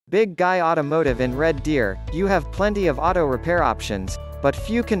Big Guy Automotive in Red Deer, you have plenty of auto repair options, but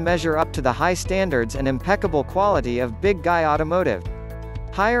few can measure up to the high standards and impeccable quality of Big Guy Automotive.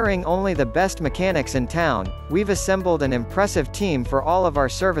 Hiring only the best mechanics in town, we've assembled an impressive team for all of our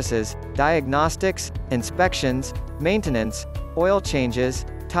services: diagnostics, inspections, maintenance, oil changes,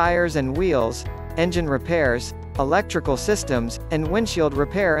 tires and wheels, engine repairs, electrical systems, and windshield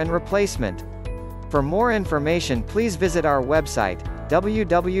repair and replacement. For more information, please visit our website,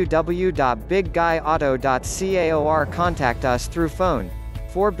 www.bigguyauto.ca, or contact us through phone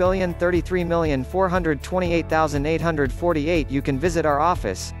 4,033,428,848. You can visit our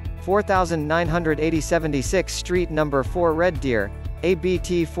office, 4980 Street, number 4, Red Deer,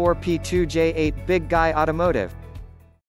 ABT 4P2J8. Big Guy Automotive.